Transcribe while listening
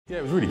Yeah,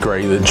 it was really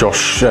great that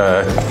Josh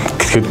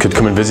could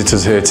come and visit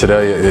us here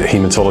today at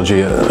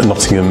Haematology at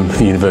Nottingham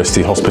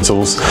University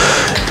Hospitals.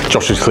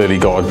 Josh has clearly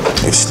got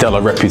a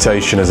stellar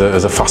reputation as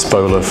a fast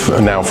bowler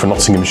now for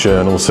Nottinghamshire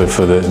and also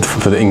for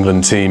the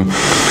England team.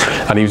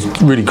 And he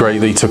was really great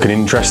that he took an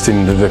interest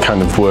in the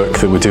kind of work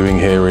that we're doing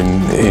here in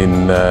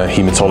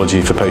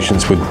haematology for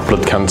patients with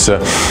blood cancer.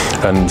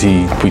 And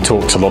we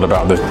talked a lot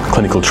about the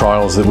clinical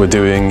trials that we're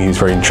doing. He was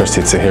very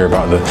interested to hear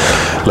about the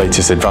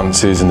latest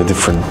advances and the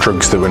different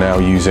drugs that we're now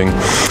using.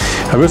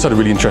 And we also had a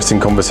really interesting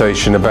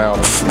conversation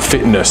about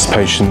fitness,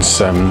 patients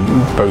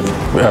both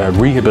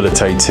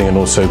rehabilitating and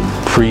also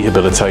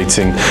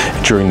prehabilitating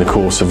during the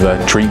course of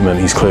their treatment.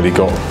 He's clearly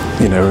got,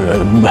 you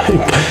know,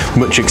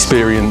 much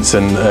experience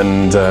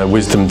and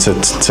wisdom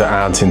to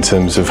add in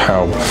terms of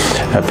how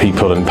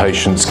people and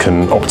patients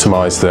can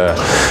optimise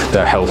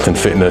their health and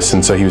fitness,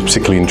 and so he was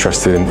particularly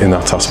interested in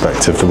that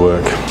aspect of the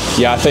work.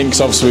 Yeah, I think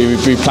so obviously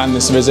we planned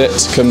this visit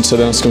to come to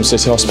the Nottingham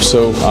City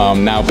Hospital.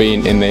 Now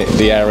being in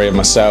the area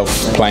myself,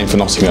 playing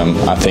for Nottingham,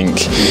 I think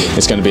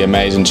it's going to be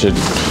amazing to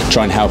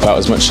try and help out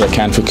as much as I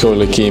can for acute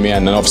leukemia,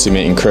 and then obviously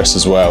meeting Chris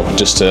as well,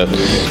 just to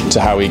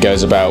how he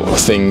goes about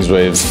things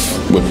with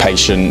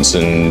patients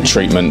and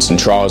treatments and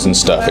trials and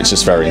stuff. It's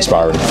just very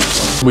inspiring.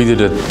 We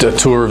did a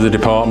tour of the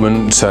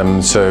department,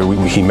 so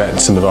he met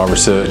some of our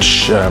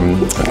research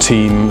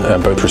team,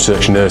 both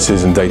research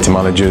nurses and data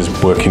managers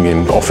working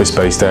in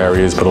office-based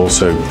areas, but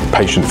also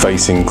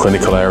patient-facing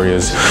clinical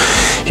areas.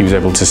 He was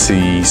able to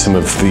see some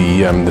of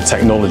the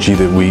technology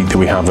that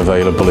we have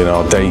available in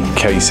our day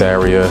case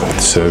area,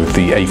 so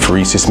the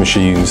apheresis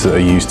machines that are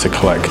used to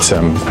collect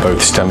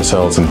both stem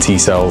cells and T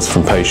cells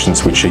from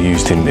patients, which are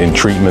used in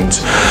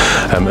treatment,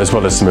 as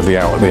well as some of the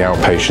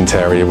outpatient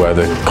area where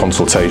the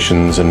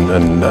consultations and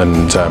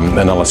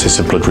analysis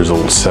of blood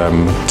results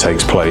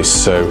takes place.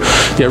 So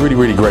yeah,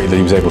 really great that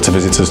he was able to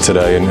visit us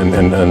today,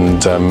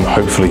 and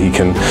hopefully he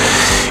can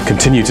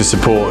continue to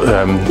support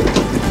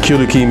acute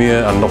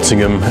leukemia and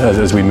Nottingham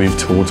as we move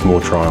towards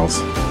more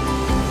trials.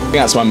 I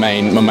think that's my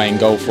main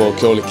goal for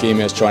acute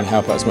leukemia, is try and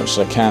help out as much as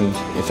I can.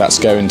 If that's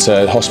going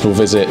to hospital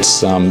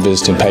visits,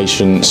 visiting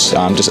patients,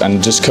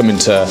 just coming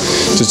to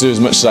do as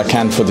much as I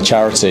can for the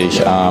charity,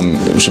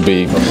 which would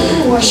be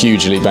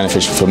hugely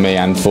beneficial for me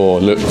and for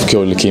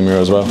acute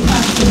leukemia as well.